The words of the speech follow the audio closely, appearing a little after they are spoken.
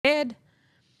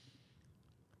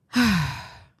I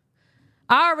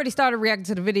already started reacting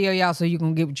to the video, y'all, so you're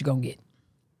going to get what you're going to get.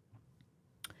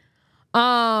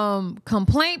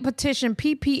 Complaint petition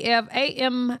PPF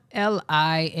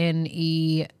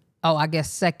AMLINE. Oh, I guess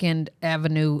Second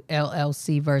Avenue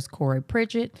LLC versus Corey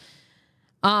Pritchett.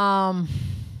 Oh,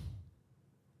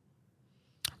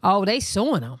 they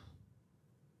suing him.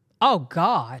 Oh,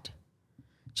 God.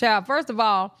 Child, first of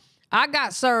all, I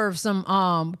got served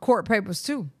some court papers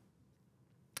too.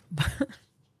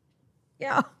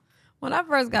 Yeah, when I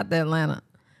first got to Atlanta,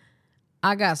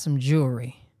 I got some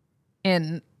jewelry.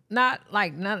 And not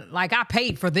like I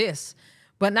paid for this,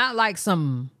 but not like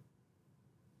some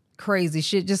crazy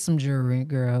shit, just some jewelry,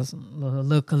 girls. A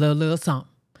little something.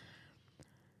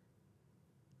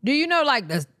 Do you know, like,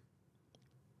 the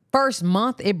first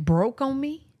month it broke on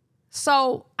me?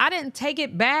 So I didn't take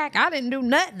it back. I didn't do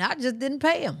nothing. I just didn't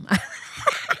pay him.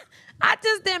 I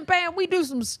just didn't pay him. We do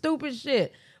some stupid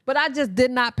shit, but I just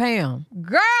did not pay him.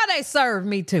 Girl, they served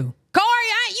me too. Corey,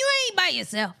 you ain't by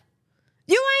yourself.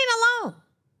 You ain't alone.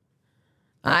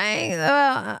 I ain't,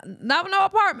 not no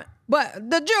apartment, but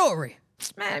the jewelry.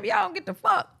 Man, if y'all don't get the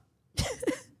fuck.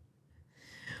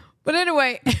 But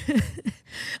anyway,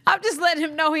 I'm just letting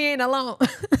him know he ain't alone.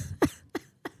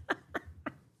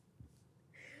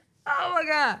 Oh my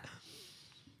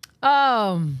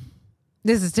God.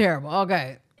 This is terrible.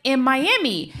 Okay. In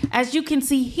Miami, as you can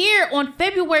see here, on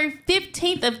February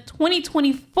 15th of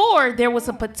 2024, there was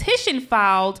a petition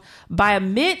filed by a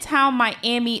Midtown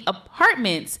Miami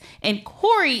Apartments, and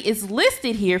Corey is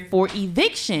listed here for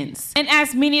evictions. And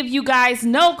as many of you guys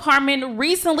know, Carmen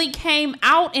recently came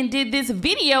out and did this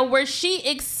video where she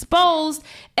exposed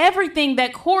everything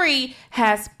that Corey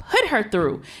has put her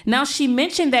through. Now, she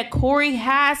mentioned that Corey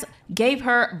has gave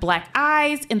her black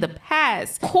eyes in the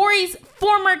past. Corey's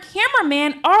former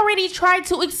cameraman already tried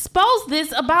to expose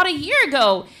this about a year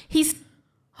ago.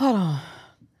 Hold on.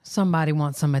 Somebody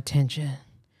wants some attention.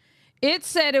 It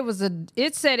said it was a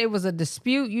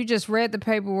dispute. You just read the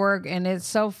paperwork, and it's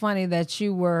so funny that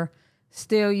you were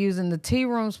still using the Tea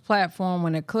Room's platform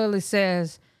when it clearly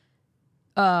says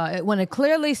when it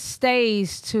clearly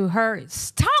stays to her.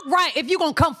 Talk right if you're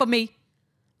gonna come for me,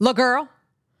 little girl.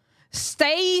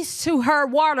 Stays to her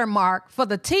watermark for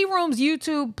the Tea Room's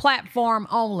YouTube platform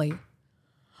only.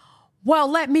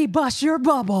 Well, let me bust your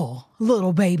bubble,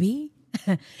 little baby.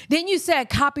 Then you said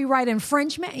copyright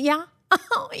infringement, yeah?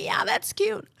 Oh, yeah, that's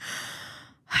cute.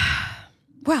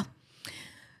 Well,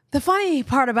 the funny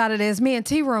part about it is me and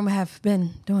Tea Room have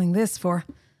been doing this for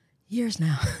years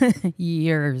now.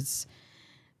 Years.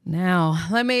 Now,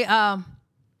 let me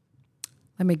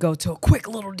go to a quick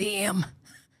little DM.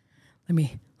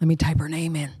 Let me type her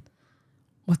name in.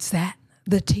 What's that?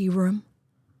 The Tea Room?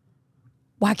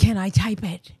 Why can't I type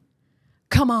it?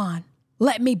 Come on.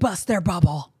 Let me bust their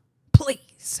bubble.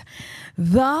 Please.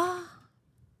 Come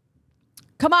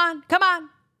on.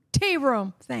 Tea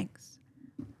Room. Thanks.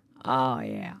 Oh,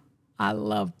 yeah. I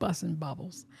love busting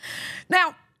bubbles.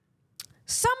 Now,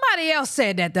 somebody else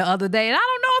said that the other day, and I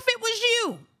don't know if it was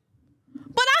you.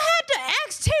 But I had to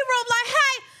ask Tea Room, like,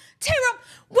 hey, Tea Room,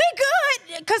 we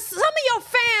good? Because some of your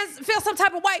fans feel some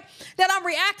type of way that I'm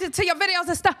reacting to your videos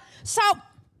and stuff. So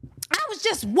I was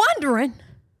just wondering,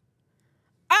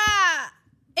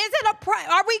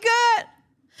 are we good?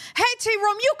 Hey, Tea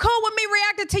Room, you cool with me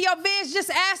reacting to your vids? Just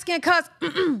asking because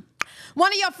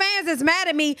one of your fans is mad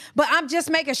at me, but I'm just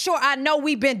making sure. I know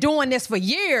we've been doing this for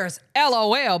years,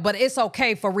 LOL, but it's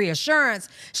okay for reassurance.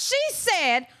 She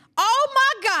said, oh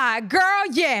my God, girl,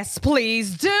 yes,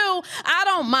 please do. I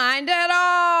don't mind at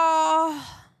all.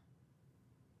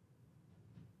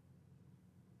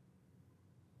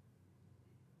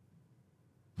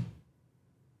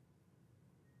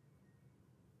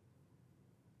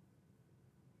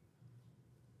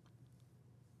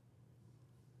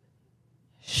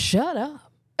 Shut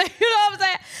up. You know what I'm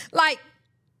saying? Like,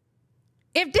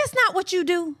 if this not what you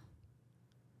do,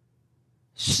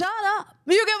 shut up.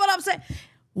 You get what I'm saying?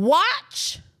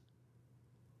 Watch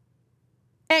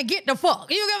and get the fuck.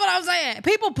 You get what I'm saying?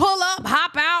 People pull up,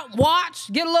 hop out,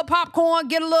 watch, get a little popcorn,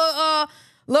 get a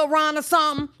little run or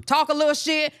something, talk a little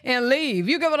shit, and leave.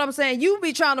 You get what I'm saying? You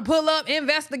be trying to pull up,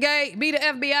 investigate, be the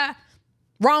FBI.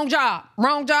 Wrong job.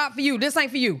 Wrong job for you. This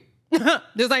ain't for you.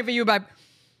 This ain't for you, baby.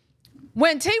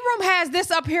 When Tea Room has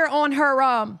this up here on her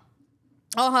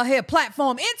here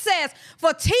platform, it says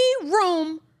for the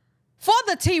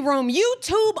Tea Room,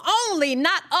 YouTube only,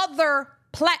 not other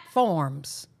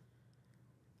platforms.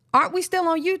 Aren't we still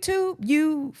on YouTube?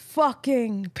 You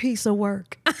fucking piece of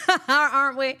work.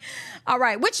 Aren't we? All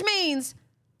right, which means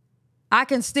I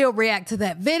can still react to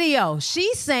that video.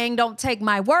 She's saying don't take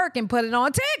my work and put it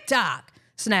on TikTok.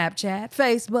 Snapchat,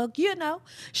 Facebook, you know,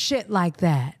 shit like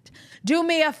that. Do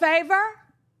me a favor.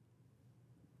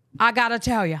 I gotta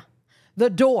tell you, the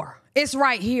door, it's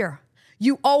right here.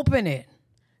 You open it,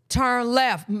 turn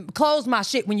left, close my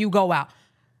shit when you go out.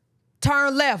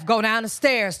 Turn left, go down the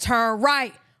stairs, turn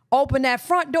right, open that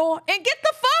front door, and get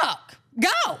the fuck.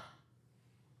 Go.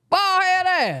 Ball head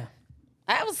ass.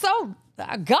 That was so,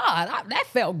 that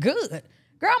felt good.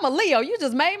 Girl, I'm a Leo. You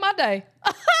just made my day.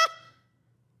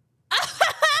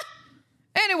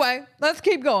 Anyway, let's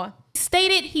keep going.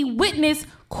 Stated he witnessed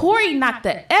Corey knock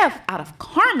the F out of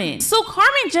Carmen. So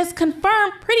Carmen just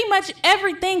confirmed pretty much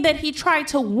everything that he tried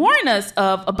to warn us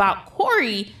of about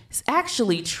Corey is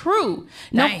actually true.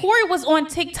 Now, Dang. Corey was on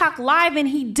TikTok Live and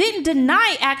he didn't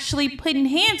deny actually putting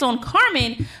hands on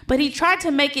Carmen, but he tried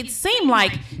to make it seem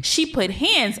like she put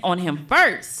hands on him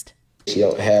first. She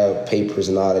don't have papers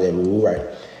and all of that, right?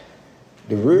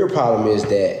 The real problem is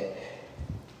that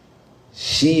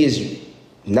she is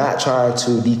not trying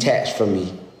to detach from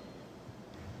me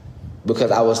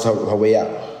because I was her way out.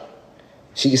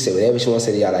 She can say whatever she wants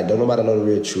to say to y'all. Like, don't nobody know the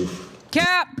real truth.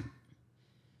 Cap.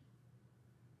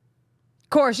 Of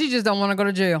course, she just don't want to go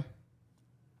to jail.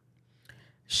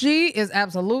 She is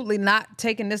absolutely not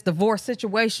taking this divorce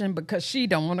situation because she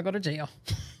don't want to go to jail.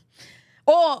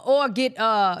 or get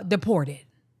deported.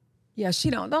 Yeah,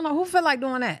 she don't know who feel like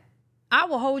doing that. I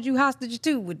will hold you hostage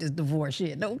too with this divorce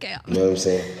shit. No cap. You know what I'm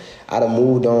saying? I'd have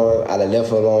moved on. I'd have left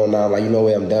her alone now. I'm like, you know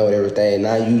what? I'm done with everything.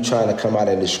 Now you trying to come out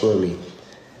and destroy me.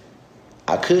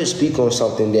 I could speak on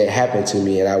something that happened to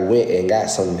me, and I went and got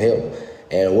some help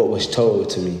and what was told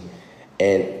to me.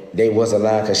 And they wasn't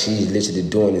lying because she's literally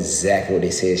doing exactly what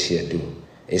they said she'd do.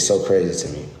 It's so crazy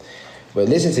to me. But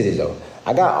listen to this, though.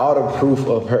 I got all the proof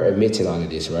of her admitting all of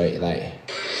this, right? Like,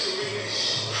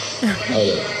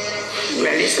 hold up.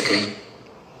 Realistically.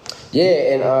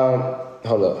 Yeah, and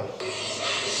hold up.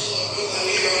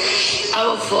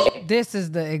 This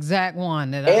is the exact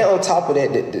one that And on top of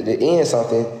that, the end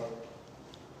something,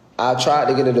 I tried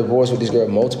to get a divorce with this girl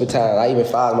multiple times. I even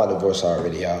filed my divorce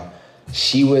already, y'all.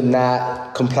 She would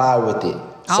not comply with it.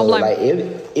 So like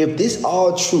if this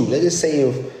all true, let's just say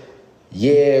if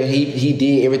he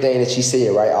did everything that she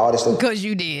said, right? All this stuff. Because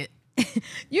you did.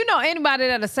 You know anybody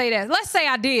that'll say that. Let's say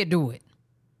I did do it.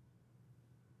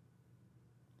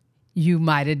 You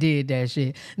might have did that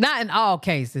shit. Not in all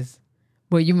cases,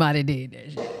 but you might have did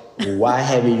that shit. Why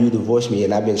haven't you divorced me?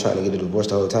 And I've been trying to get a divorce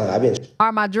the whole time.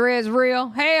 Are my dreads real?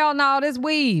 Hell no, this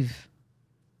weave.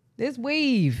 This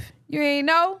weave. You ain't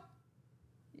know?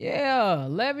 Yeah,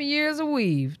 11 years of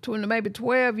weave. Maybe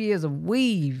 12 years of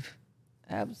weave.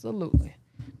 Absolutely.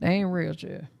 They ain't real,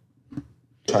 chill.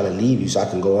 Trying to leave you so I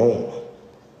can go home.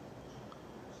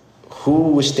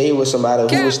 Who would stay with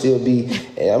somebody who would still be?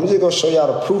 And I'm just gonna show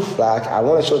y'all the proof. Like, I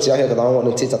want to show it to y'all here because I don't want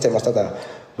them tits. I take my stuff down.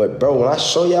 But bro, when I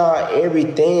show y'all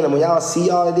everything, and when y'all see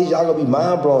all of this, y'all gonna be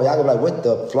mind blown. Y'all gonna be like, what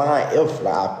the flying F?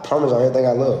 Like, I promise on everything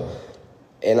I love.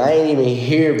 And I ain't even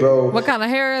here, bro. What kind of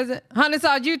hair is it? Honey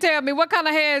sauce, you tell me, what kind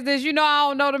of hair is this? You know I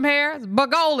don't know them hairs.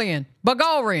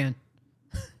 Bulgarian.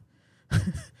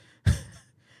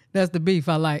 That's the beef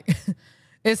I like.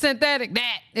 It's synthetic.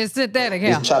 It's synthetic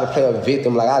hair. Just try to play a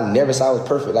victim. Like, I never saw it was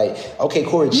perfect. Like, okay,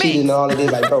 Corey cheated and all of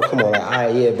this. Like, bro, come on. Like, all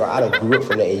right, yeah, bro. I done grew up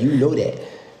from that. And you know that.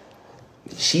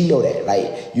 She know that.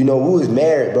 Like, you know, we was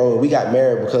married, bro. We got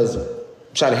married because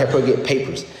trying to help her get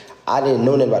papers. I didn't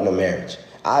know nothing about no marriage.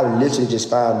 I literally just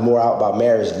found more out about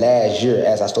marriage last year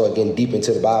as I started getting deep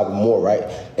into the Bible more, right?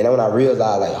 And then when I realized,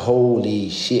 like, holy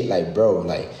shit, like, bro,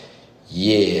 like,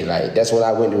 yeah, like, that's when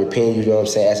I went to repent, you know what I'm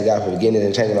saying, asking God for forgiveness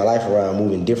and changing my life around,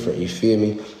 moving different, you feel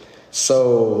me?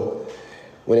 So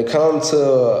when it comes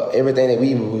to everything that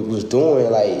we was doing,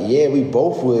 like, yeah, we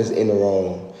both was in the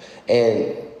wrong.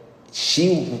 And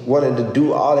she wanted to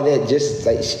do all of that just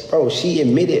like, bro, she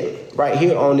admitted right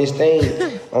here on this thing,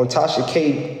 on Tasha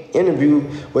K interview,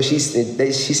 where she said,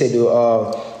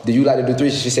 do you like to do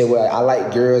threes? She said, well, I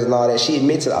like girls and all that. She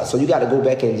admits it. So you got to go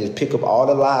back and just pick up all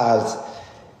the lies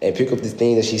and pick up the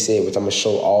thing that she said, which I'm going to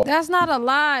show all. That's not a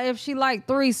lie if she like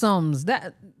threesomes.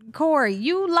 That, Corey,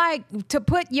 you like to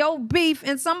put your beef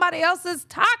in somebody else's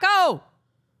taco.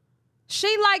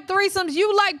 She like threesomes.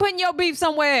 You like putting your beef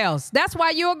somewhere else. That's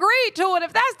why you agreed to it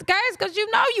if that's the case, because you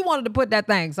know you wanted to put that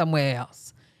thing somewhere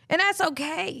else. And that's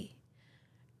okay.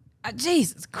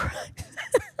 Jesus Christ.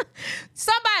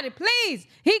 Somebody, please.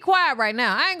 He quiet right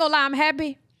now. I ain't gonna lie, I'm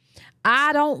happy.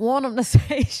 I don't want him to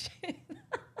say shit.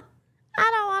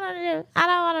 I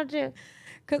don't want to.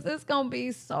 Because it's going to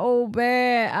be so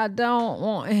bad. I don't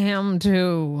want him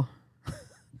to.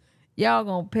 Y'all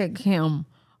going to pick him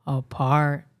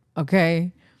apart,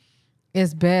 okay?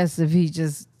 It's best if he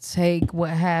just take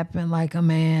what happened like a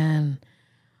man.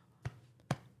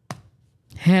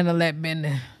 Handle that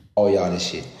business. All y'all this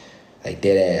shit. Like,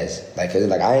 dead ass. Like, cause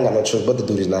like, I ain't got no choice but to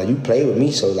do this now. You play with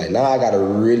me, so like, now I gotta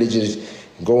really just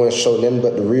go and show them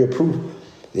but the real proof.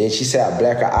 Then she said I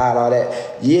black her eye and all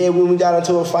that. Yeah, when we got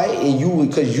into a fight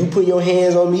and cause you put your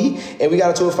hands on me and we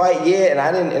got into a fight, yeah, and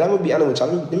I didn't, and I'm gonna be honest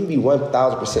with y'all. Let me be 1,000%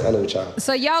 honest with y'all.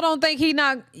 So y'all don't think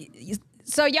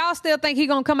so y'all still think he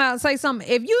gonna come out and say something?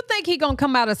 If you think he gonna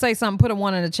come out and say something, put a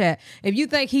 1 in the chat. If you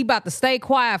think he about to stay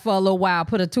quiet for a little while,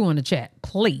 put a 2 in the chat.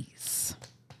 Please.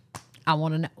 I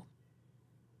wanna know.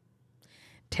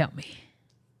 Tell me.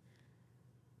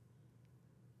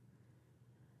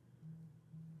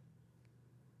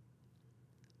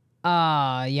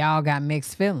 Y'all got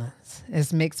mixed feelings.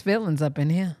 It's mixed feelings up in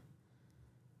here.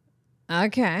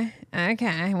 Okay.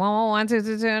 1, 2,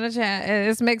 2 in the chat.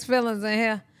 It's mixed feelings in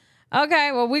here.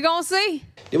 Okay, well, we gonna see.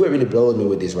 It what really blows me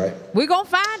with this, right? We gonna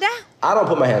find out. I don't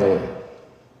put my hand on him.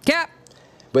 Cap.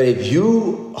 But if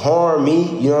you harm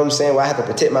me, you know what I'm saying? Well, I have to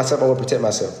protect myself, I will protect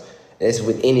myself. That's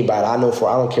with anybody. I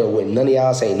don't care what none of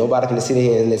y'all say. Nobody can sit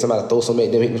here and let somebody throw something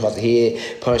at them, hit them across the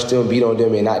head, punch them, beat on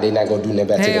them, and they not gonna do nothing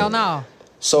back to them. Hell no.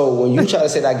 So when you try to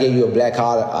say that I gave you a black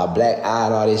eye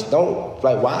and all this, don't,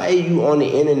 like, why are you on the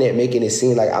internet making it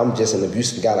seem like I'm just an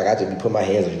abusive guy? Like, I just be putting my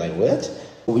hands on you. Like, what?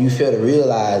 What you fail to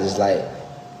realize is, like,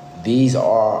 these are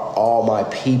all my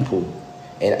people.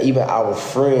 And even our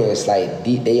friends, like,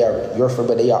 they are your friend,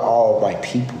 but they are all my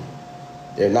people.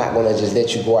 They're not gonna just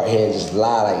let you go out here and just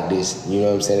lie like this, you know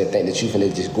what I'm saying, and think that you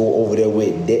finna just go over there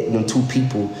with them 2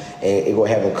 people and it gonna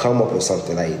have them come up or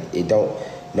something. Like, it don't.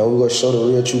 No, we're gonna show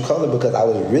the real true color because I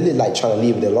was really like trying to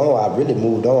leave it alone. I really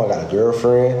moved on. I got a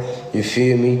girlfriend, you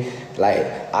feel me? Like,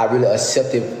 I really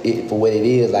accepted it for what it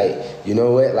is. Like, you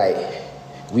know what? Like,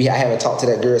 I haven't talked to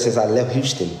that girl since I left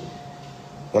Houston.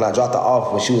 When I dropped her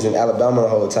off, when she was in Alabama the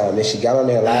whole time, and she got on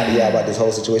there and lied to y'all about this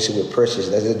whole situation with Precious.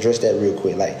 Let's address that real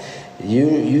quick. Like,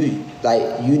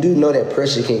 you do know that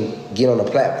Precious can get on the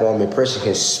platform and Precious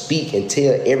can speak and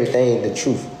tell everything the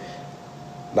truth.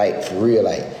 Like, for real,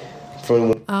 like.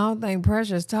 I don't think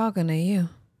Precious talking to you.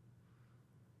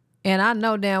 And I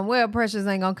know damn well Precious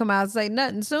ain't gonna come out and say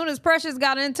nothing. Soon as Precious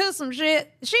got into some shit,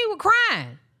 she was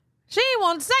crying. She didn't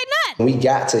want to say nothing. When we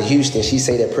got to Houston, she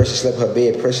said that Precious slept in her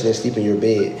bed. Precious didn't sleep in your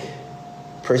bed.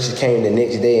 Precious came the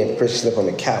next day and Precious slept on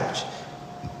the couch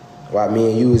while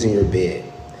me and you was in your bed.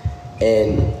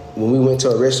 And when we went to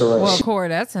a restaurant... Well, Corey,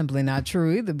 that's simply not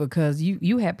true either because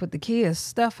you had put the kids'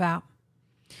 stuff out.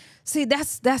 See,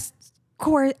 that's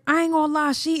Corey, I ain't gonna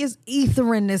lie, she is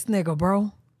ethering this nigga,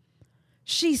 bro.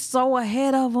 She's so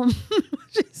ahead of him.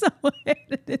 She's so ahead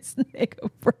of this nigga,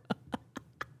 bro.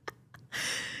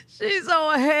 She's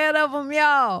so ahead of him,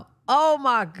 y'all. Oh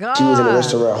my God. She was in the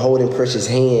restaurant holding Precious'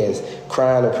 hands,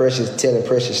 crying to Precious, telling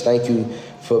Precious thank you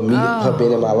for me, her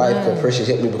being in my life, because Precious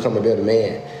helped me become a better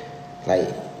man. Like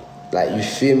you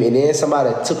feel me? And then somebody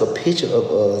took a picture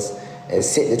of us and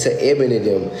sent it to Ebony and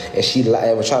them, and she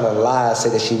was trying to lie, say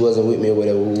that she wasn't with me or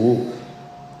whatever.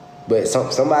 But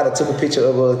somebody took a picture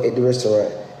of us at the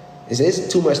restaurant. It's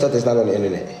too much stuff that's not on the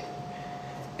internet.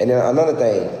 And then another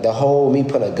thing, the whole me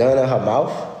putting a gun in her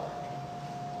mouth.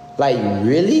 Like,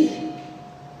 really?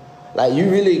 Like, you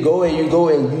really go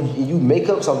and you make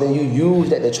up something you use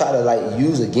that to try to, like,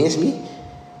 use against me?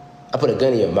 I put a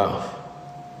gun in your mouth.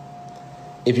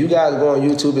 If you guys go on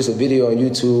YouTube, it's a video on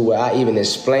YouTube where I even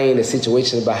explain the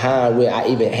situation behind where I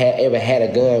even ever had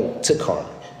a gun to Carmen.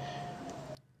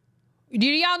 Do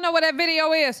y'all know what that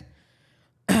video is?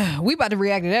 We about to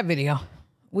react to that video.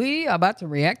 We are about to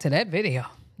react to that video.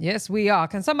 Yes, we are.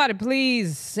 Can somebody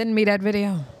please send me that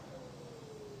video?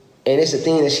 And it's the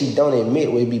thing that she don't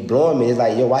admit would be blowing me. It's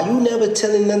like, yo, why you never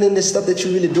telling none of this stuff that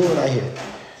you really doing out here?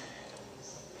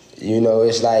 You know,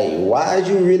 it's like, why is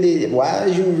you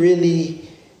really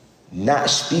not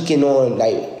speaking on,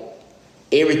 like,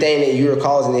 everything that you're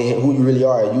causing and who you really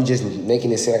are? You just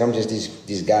making it seem like I'm just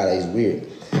this guy that is weird.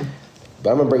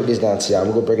 But I'm gonna break this down to y'all. I'm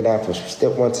gonna break it down from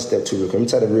step 1 to step 2. Let me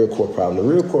tell you the real core problem.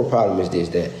 The real core problem is this,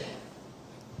 that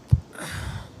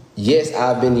yes,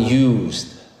 I've been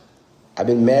used. I've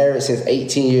been married since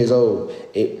 18 years old.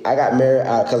 I got married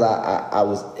because I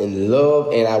was in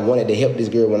love and I wanted to help this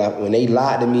girl when they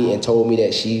lied to me and told me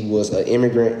that she was an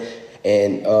immigrant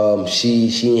and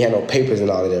she ain't had no papers and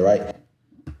all of that, right?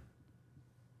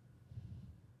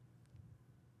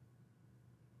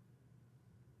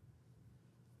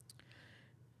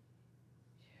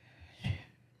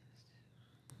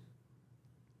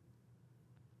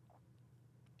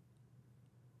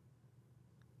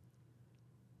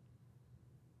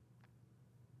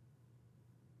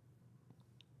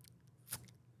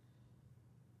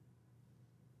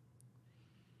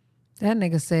 That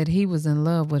nigga said he was in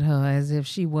love with her as if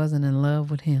she wasn't in love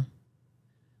with him.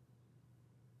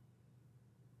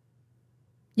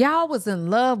 Y'all was in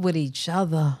love with each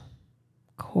other,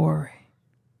 Corey.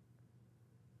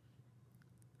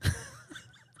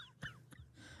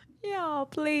 Y'all,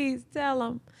 please tell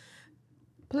him.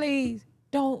 Please,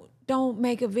 don't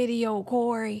make a video,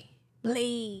 Corey.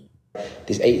 Please.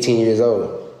 This 18 years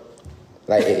old.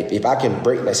 Like, if I can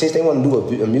break, like, since they want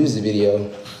to do a music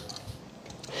video,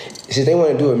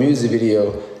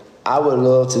 I would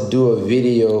love to do a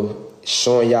video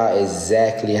showing y'all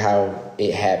exactly how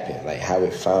it happened, like how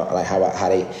it found, like her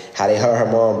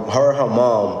and her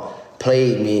mom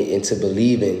played me into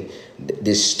believing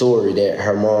this story that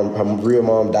her real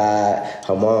mom died,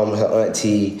 her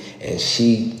auntie, and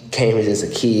she came here as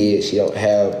a kid. She don't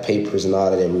have papers and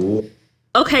all of that.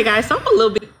 Okay, guys, so I'm a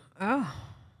little bit. Oh,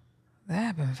 that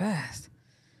happened fast.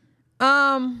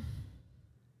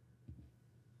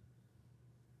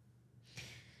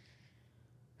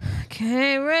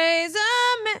 Can't raise a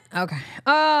man. Okay.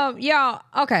 Y'all.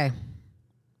 Okay.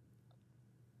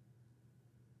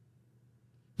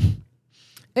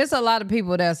 It's a lot of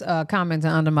people that's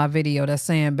commenting under my video that's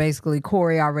saying basically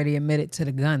Corey already admitted to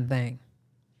the gun thing.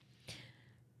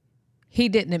 He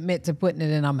didn't admit to putting it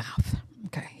in her mouth.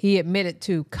 Okay. He admitted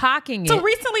to cocking it. So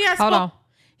recently I spoke. Hold on.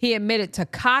 He admitted to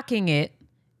cocking it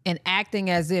and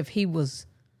acting as if he was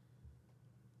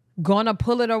gonna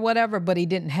pull it or whatever, but he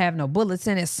didn't have no bullets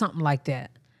in it, something like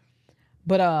that.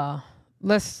 But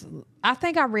I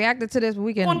think I reacted to this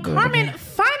weekend. On Carmen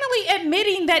finally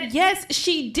admitting that yes,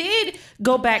 she did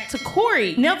go back to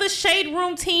Corey. Now the Shade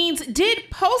Room teens did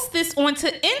post this onto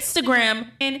Instagram,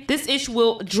 and this issue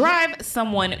will drive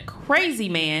someone crazy,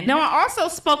 man. Now I also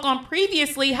spoke on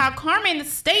previously how Carmen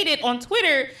stated on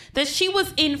Twitter that she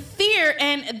was in fear,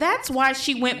 and that's why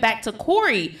she went back to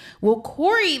Corey. Well,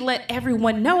 Corey let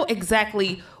everyone know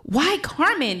exactly why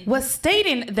Carmen was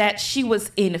stating that she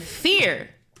was in fear.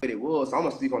 But it was, so I'm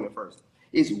gonna speak on it first.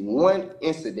 It's one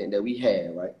incident that we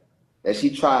had, right, that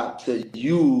she tried to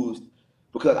use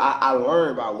because I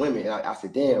learned about women, and I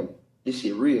said, damn, this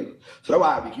shit real. So that's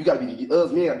why you gotta be,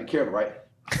 us men gotta be careful, right?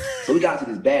 So we got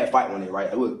into this bad fight one day,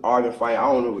 right? It was arguing fight.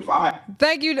 I don't know if I.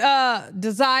 Thank you,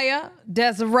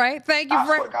 Desiree. Thank you, I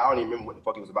don't even remember what the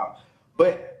fuck it was about.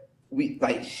 But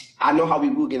I know how we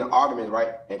would get in arguments,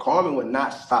 right? And Carmen would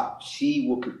not stop. She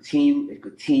will continue and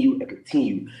continue and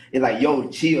continue. It's like, yo,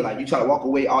 chill. Like, you try to walk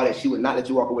away, all that. She would not let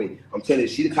you walk away. I'm telling you,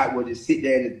 she the type would just sit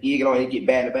there and just egg it on and get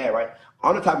bad and bad, right?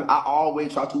 I'm the type of, I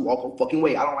always try to walk a fucking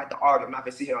way. I don't like to argue. I'm not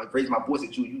gonna sit here and raise my voice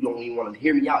at you. You don't even want to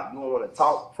hear me out. You don't want to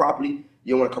talk properly.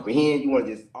 You don't want to comprehend. You want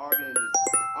to just argue and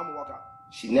I'm gonna walk out.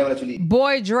 She never let you leave.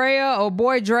 Boy Drea or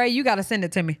Boy Dre, you gotta send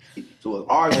it to me. So it was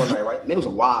arguing one night, right? It was a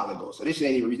while ago. So this shit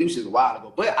ain't even, this shit was a while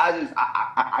ago. But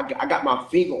I got my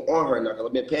finger on her now because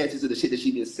I've been paying attention to the shit that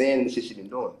she been saying and the shit she been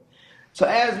doing. So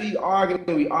as we arguing,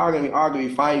 we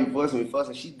find you fussing, we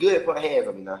fussing. She good at putting hands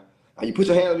on me now. Now you put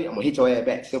your hands on me, I'm gonna hit your ass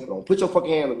back. Simple. Don't put your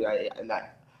fucking hands on me.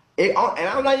 And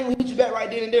I'm not even gonna hit you back right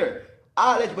then and there.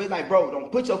 I'll let you, but it's like, bro, don't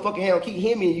put your fucking hand on, keep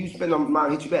hitting me and you spend on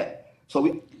mine and hit you back.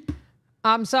 So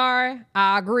I'm sorry.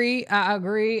 I agree.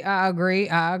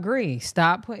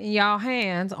 Stop putting y'all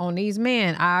hands on these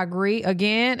men. I agree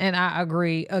again, and I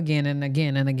agree again and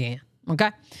again and again. Okay?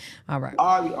 All right.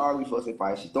 Argue, fussing,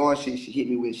 fight. She throwing shit. She hit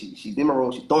me with it. She's in my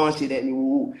room. She throwing shit at me.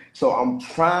 Woo. So I'm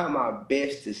trying my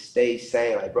best to stay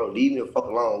sane. Like, bro, leave me the fuck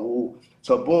alone. Woo.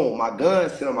 So boom, my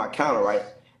gun sit on my counter, right?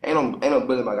 Ain't no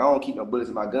bullets. I don't keep no bullets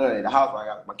in my gun in the house where I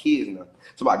got my kids and them.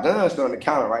 So my gun still on the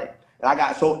counter, right? And I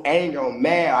got so angry, I'm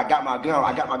mad. I got my gun.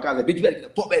 Like, bitch, you better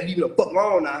get the fuck back, leave me the fuck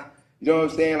alone now. You know what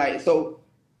I'm saying? Like, so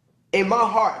in my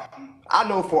heart, I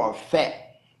know for a fact,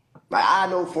 like, I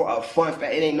know for a fun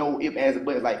fact, it ain't no if, ands, or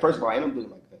buts. Like, first of all, I ain't no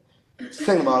bullets like that.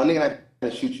 Second of all, a nigga not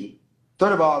gonna shoot you.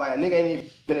 Third of all, like, a nigga ain't even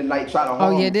been like try to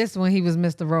harm. Oh yeah, this one he was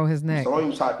Mr. Roll his neck. So I don't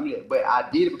even try to do that. But I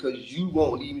did it because you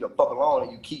won't leave me the fuck alone,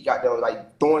 and you keep goddamn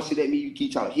like throwing shit at me. You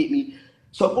keep trying to hit me.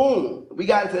 So boom, we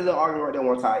got into a little argument right there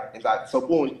one time. It's like, so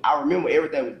boom, I remember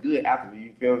everything was good after.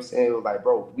 You feel what I'm saying? It was like,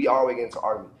 bro, we always get into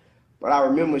argument. But I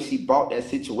remember she brought that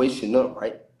situation up,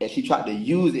 right? And she tried to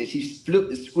use it. She flipped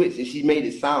the switch and she made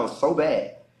it sound so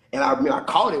bad. And I remember I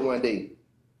called it one day.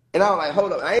 And I was like,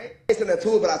 hold up, I ain't saying that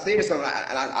to her, but I said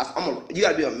something. You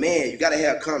gotta be a man. You gotta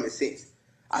have common sense.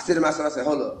 I said to myself, I said,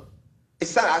 hold up. It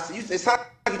sounds like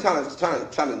you're trying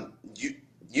to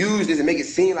use this and make it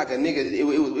seem like a nigga. It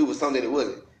was something that it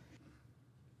wasn't.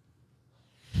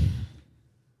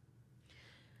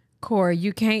 Corey,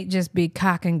 you can't just be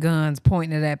cocking guns,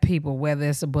 pointing it at people, whether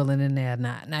it's a bullet in there or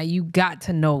not. Now, you got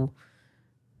to know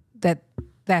that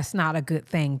that's not a good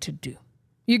thing to do.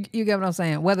 You get what I'm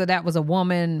saying? Whether that was a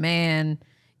woman, man,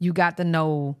 you got to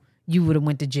know you would have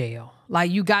went to jail. Like,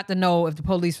 you got to know if the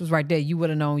police was right there, you would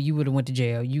have known you would have went to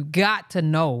jail. You got to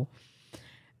know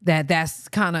that that's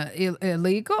kind of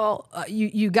illegal.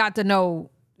 You got to know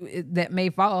that may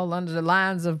fall under the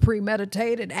lines of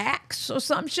premeditated acts or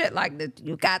some shit like that.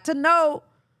 You got to know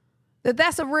that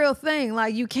that's a real thing.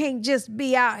 Like, you can't just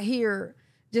be out here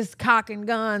just cocking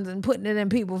guns and putting it in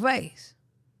people's face.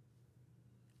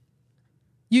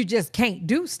 You just can't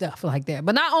do stuff like that.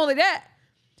 But not only that,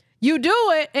 you do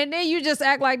it and then you just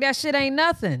act like that shit ain't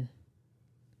nothing.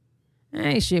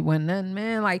 Ain't shit wasn't nothing,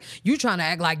 man. Like, you trying to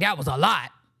act like that was a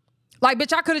lot. Like,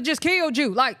 bitch, I could have just killed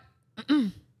you. Like,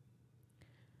 well,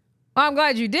 I'm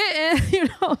glad you didn't. You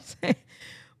know what I'm saying?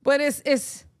 But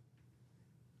it's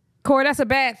Corey, that's a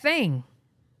bad thing.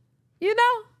 You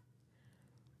know?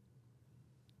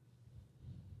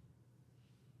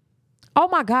 Oh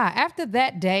my God. After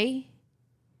that day,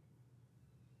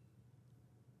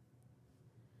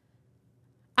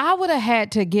 I would have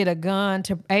had to get a gun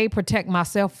to A, protect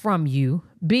myself from you,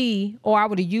 B, or I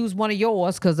would have used one of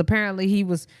yours because apparently he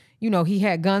was, you know, he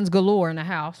had guns galore in the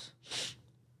house.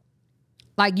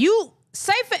 Like, you,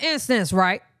 say for instance,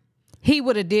 right, he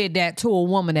would have did that to a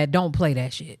woman that don't play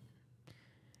that shit.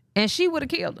 And she would have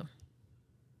killed him.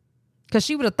 Because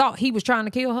she would have thought he was trying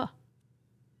to kill her.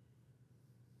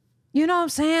 You know what I'm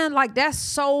saying? Like, that's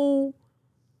so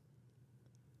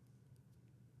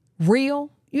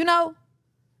real, you know?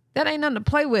 That ain't nothing to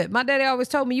play with. My daddy always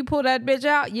told me, you pull that bitch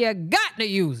out, you got to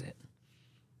use it.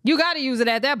 You got to use it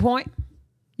at that point.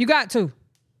 You got to.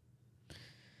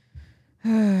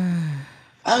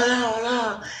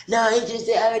 Oh, no, he just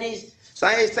said all this. So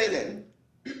I ain't say nothing.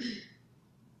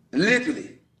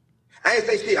 Literally. I ain't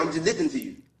say shit, I'm just listening to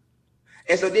you.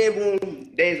 And so then,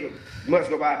 boom, months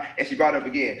go by, and she brought it up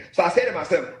again. So I said to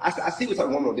myself, I see what type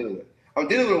of woman I'm dealing with. I'm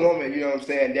dealing with a woman, you know what I'm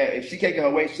saying, that if she can't get her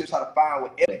way, she'll try to find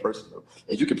whatever that person, bro.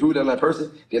 If you can prove that I'm that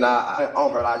person, then I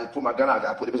on her, I just put my gun out,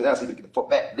 I put the person down, so you can get the fuck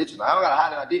back. Literally, I don't gotta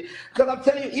hide that I did. Because I'm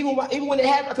telling you, even when it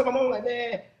happened, I told my mom, like,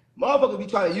 man, motherfuckers be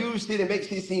trying to use shit and make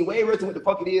shit seem way worse than what the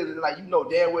fuck it is. And like, you know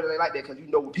damn well it ain't like that, because you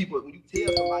know when you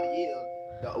tell somebody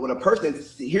else, when a person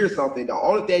hears something, the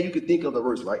only thing you can think of the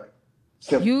worst, right?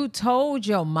 Simple. You told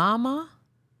your mama?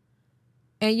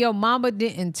 And your mama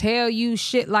didn't tell you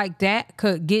shit like that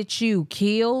could get you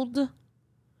killed?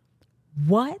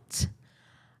 What?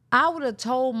 I would have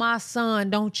told my son,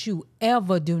 don't you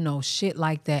ever do no shit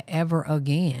like that ever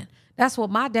again. That's what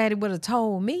my daddy would have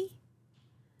told me.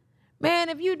 Man,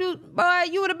 if you do, boy,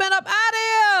 you would have been up out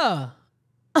of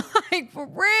here. Like, for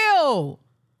real.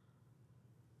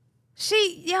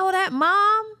 That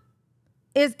mom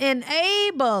is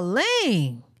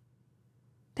enabling.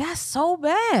 That's so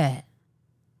bad.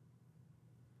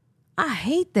 I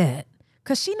hate that.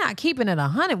 Because she not keeping it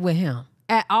 100 with him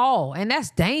at all. And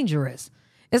that's dangerous.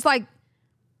 It's like,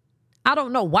 I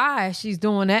don't know why she's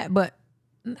doing that, but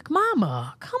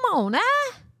mama, come on now.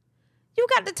 You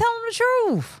got to tell him the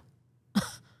truth.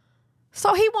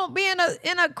 So he won't be in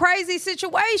a crazy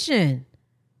situation.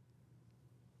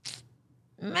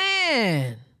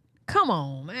 Man, come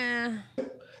on, man.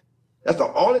 That's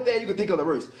the only thing you can think of the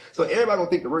worst. So everybody gonna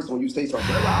think the worst when you say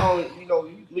something.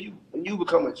 When you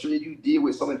become a tree, you deal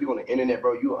with so many people on the internet,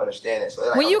 bro. You understand that. So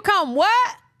like, when you come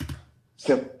what?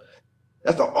 Simple.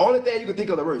 That's the only thing you can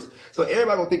think of the worst. So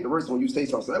everybody gonna think the worst when you say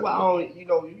something. So that's why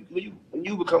when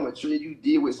you become a tree, you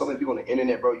deal with so many people on the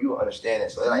internet, bro. You understand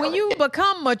that. So like, when you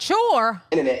become mature,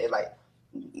 internet is like,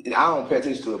 I don't pay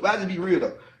attention to it, but I just be real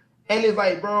though. And it's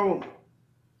like, bro,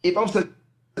 if I'm such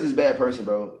a bad person,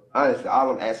 bro, honestly,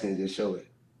 all I'm asking is just show it.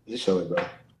 Just show it, bro.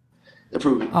 Just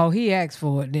prove it. Oh, he asked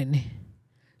for it, didn't he?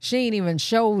 She ain't even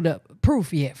showed up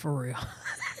proof yet, for real.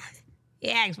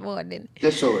 He asked for it, didn't he?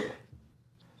 Just show it.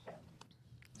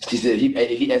 She said,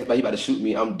 if he asked about he about to shoot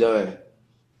me, I'm done.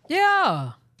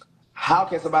 Yeah. How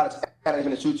can somebody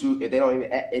even shoot you if they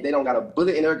don't got a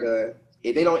bullet in their gun,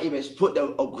 if they don't even put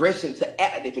the aggression to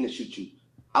act like they finna shoot you?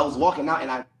 I was walking out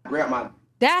and I grabbed my...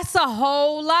 That's a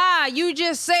whole lie. You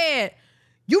just said,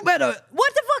 you better...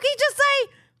 What the fuck he just say?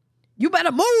 You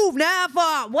better move now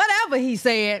for whatever he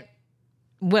said.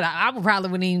 But I probably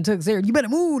wouldn't even took it serious. You better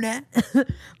move now.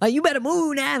 Like, you better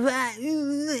move now.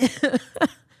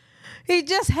 He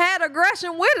just had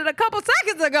aggression with it a couple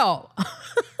seconds ago.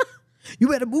 You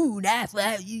better move now.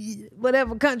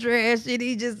 Whatever country ass shit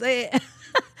he just said.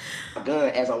 Gun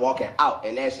as I'm walking out.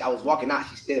 And as I was walking out,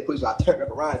 she said, "Please," I turned up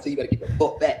around and said, "You better get the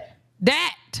fuck back."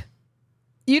 That.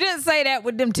 You didn't say that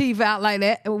with them teeth out like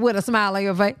that, with a smile on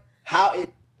your face. How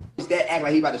is that act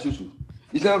like he about to shoot you?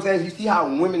 You see what I'm saying? You see how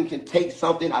women can take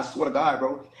something, I swear to God,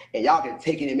 bro, and y'all can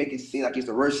take it and make it seem like it's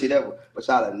the worst shit ever, but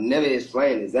y'all have never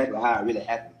explained exactly how it really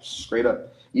happened, straight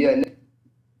up. Yeah.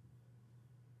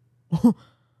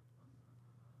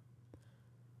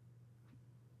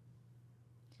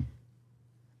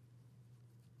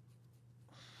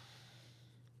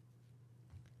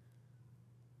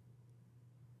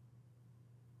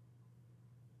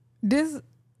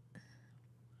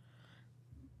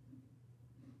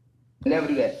 Never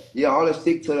do that. Yeah, only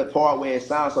stick to the part where it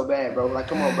sounds so bad, bro. Like,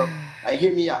 come on, bro. Like,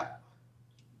 hear me out.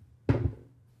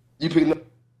 You picking up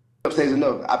says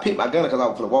enough. I picked my gun because I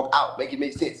was gonna walk out. Make it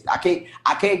make sense. I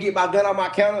can't get my gun on my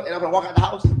counter and I'm gonna walk out the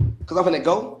house because I'm gonna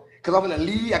go. Because I'm gonna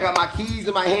leave. I got my keys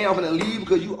in my hand. I'm gonna leave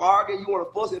because you argue. You wanna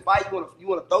fuss and fight. You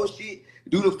wanna throw shit.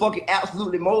 Do the fucking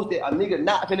absolutely most that a nigga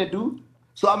not finna do.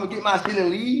 So I'm gonna get my shit and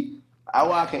leave.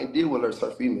 I can't deal with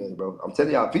certain females, bro. I'm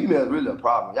telling y'all, females really a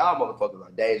problem. Y'all motherfuckers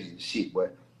are dangerous as shit, boy.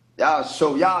 Y'all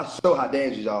show how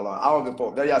dangerous y'all are. I don't give a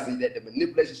fuck. Now y'all see that the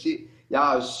manipulation shit.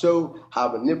 Y'all show how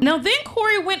manipulative. Now then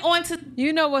Corey went on to...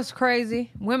 You know what's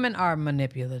crazy? Women are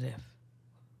manipulative.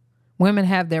 Women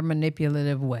have their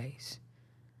manipulative ways.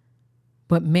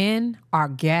 But men are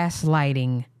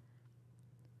gaslighting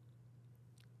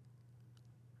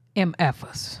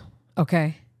MFers,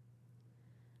 okay?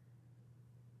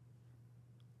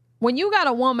 When you got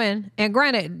a woman, and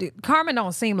granted, Carmen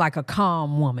don't seem like a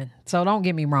calm woman, so don't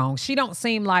get me wrong. She don't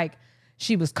seem like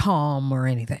she was calm or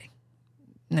anything.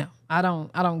 No, I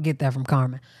don't get that from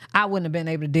Carmen. I wouldn't have been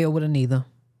able to deal with her neither.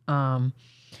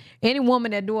 Any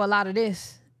woman that do a lot of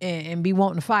this and be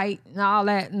wanting to fight and all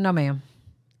that, no ma'am.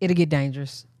 It'll get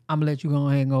dangerous. I'm gonna let you go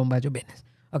ahead and go about your business.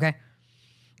 Okay?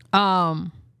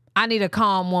 I need a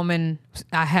calm woman.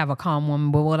 I have a calm woman,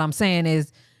 but what I'm saying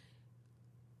is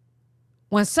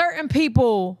when certain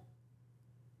people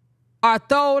are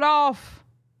throwed off,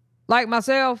 like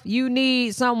myself, you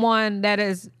need someone that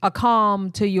is a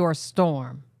calm to your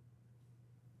storm,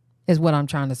 is what I'm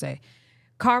trying to say.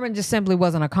 Carmen just simply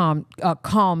wasn't a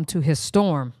calm to his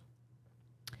storm.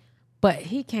 But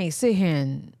he can't sit here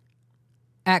and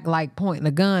act like pointing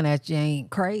a gun at you ain't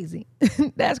crazy.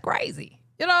 That's crazy.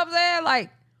 You know what I'm saying? Like,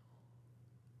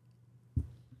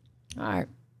 all right.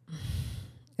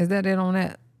 Is that it on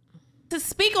that? To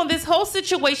speak on this whole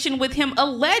situation with him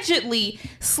allegedly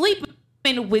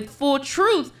sleeping with Full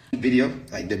Truth. Video,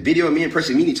 like the video of me and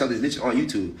Precious meeting each other is literally on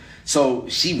YouTube. So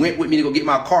she went with me to go get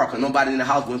my car because nobody in the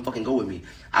house wouldn't fucking go with me.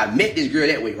 I met this girl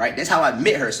that way, right? That's how I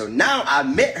met her. So now I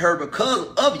met her because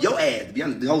of your ass, to be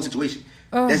honest, the whole situation.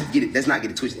 Let's not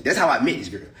get it twisted. That's how I met this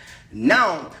girl.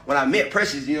 Now, when I met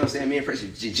Precious, you know what I'm saying? Me and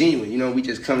Precious just genuine. You know, we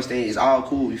just come stay. It's all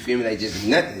cool. You feel me? Like just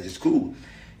nothing. It's just cool.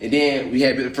 And then we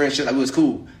had a bit of friendship. Like, it was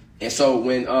cool. And so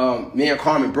when me and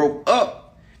Carmen broke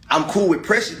up, I'm cool with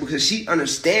Precious because she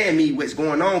understand me what's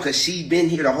going on because she been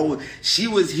here she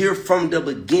was here from the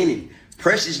beginning.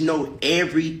 Precious know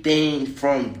everything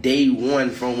from day one,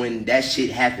 from when that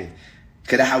shit happened.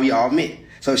 Because that's how we all met.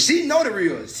 So she know the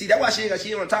real. See, that's why she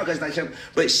don't want to talk,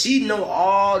 but she know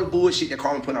all the bullshit that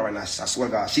Carmen put on right now. I swear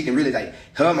to God, she can really, like,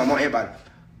 her, my mom, everybody.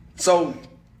 So,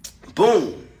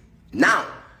 boom. Now,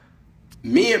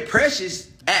 me and Precious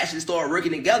actually started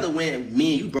working together when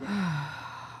me and you broke.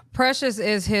 Precious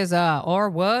is his, or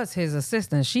was his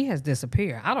assistant. She has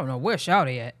disappeared. I don't know where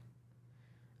Shawty at.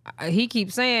 He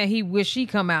keeps saying he wish she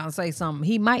come out and say something.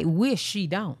 He might wish she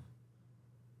don't.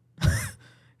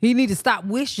 He need to stop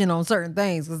wishing on certain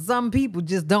things because some people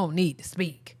just don't need to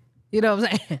speak. You know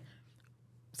what I'm saying?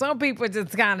 Some people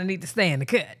just kind of need to stay in the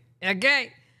cut.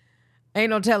 Okay? Ain't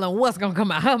no telling what's going to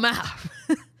come out her mouth.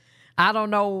 I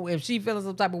don't know if she feeling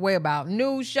some type of way about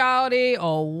new Shawty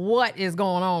or what is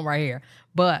going on right here.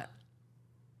 But,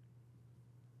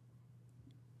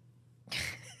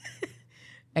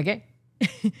 okay.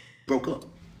 Broke up.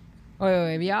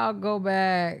 Wait, if y'all go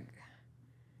back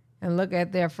and look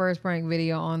at their first prank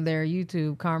video on their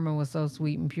YouTube, Carmen was so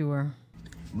sweet and pure.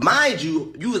 Mind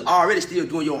you, you was already still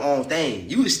doing your own thing.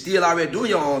 You was still already doing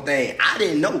your own thing. I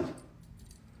didn't know.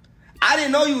 I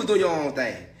didn't know you was doing your own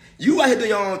thing. You out here doing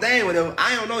your own thing, whatever.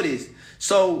 I don't know this.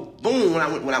 So, boom,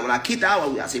 when I kicked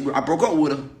out, I said, I broke up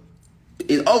with her.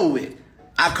 It's over with.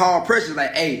 I called Precious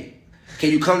like, hey,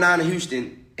 can you come down to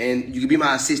Houston and you can be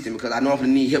my assistant because I know I'm gonna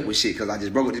need help with shit because I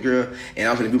just broke with this girl and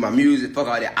I'm gonna do my music, fuck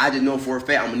all that. I just know for a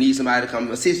fact I'm gonna need somebody to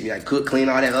come assist me, like cook, clean,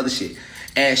 all that other shit.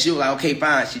 And she was like, okay,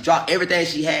 fine. She dropped everything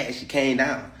she had and she came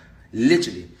down,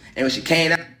 literally. And when she came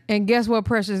down. And guess what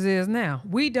Precious is now?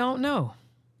 We don't know.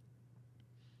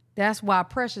 That's why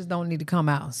Precious don't need to come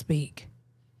out and speak.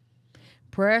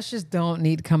 Precious don't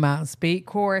need to come out and speak.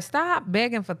 Corey, stop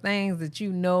begging for things that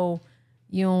you know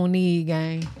you don't need,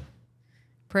 gang.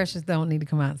 Precious don't need to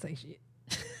come out and say shit.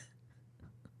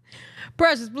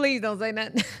 Precious, please don't say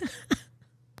nothing.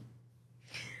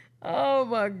 Oh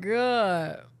my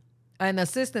God. An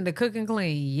assistant to cook and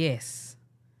clean. Yes.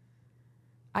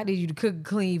 I need you to cook and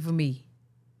clean for me.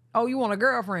 Oh, you want a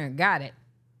girlfriend? Got it.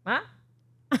 Huh?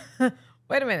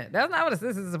 Wait a minute. That's not what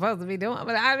assistant is supposed to be doing.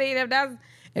 But I mean, if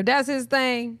that's his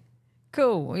thing,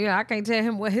 cool. Yeah, I can't tell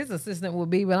him what his assistant would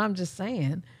be, but I'm just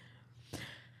saying.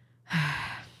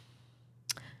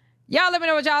 Y'all let me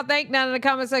know what y'all think down in the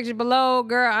comment section below.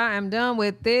 Girl, I am done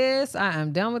with this. I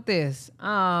don't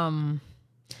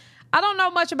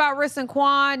know much about Riss and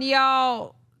Quan,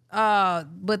 y'all.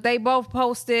 But they both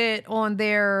posted on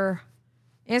their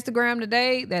Instagram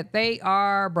today that they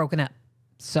are broken up.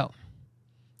 So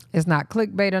it's not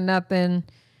clickbait or nothing.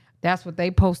 That's what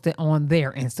they posted on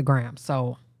their Instagram.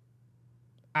 So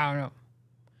I don't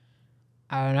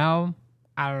know.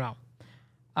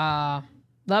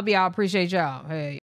 Love y'all. Appreciate y'all. Hey.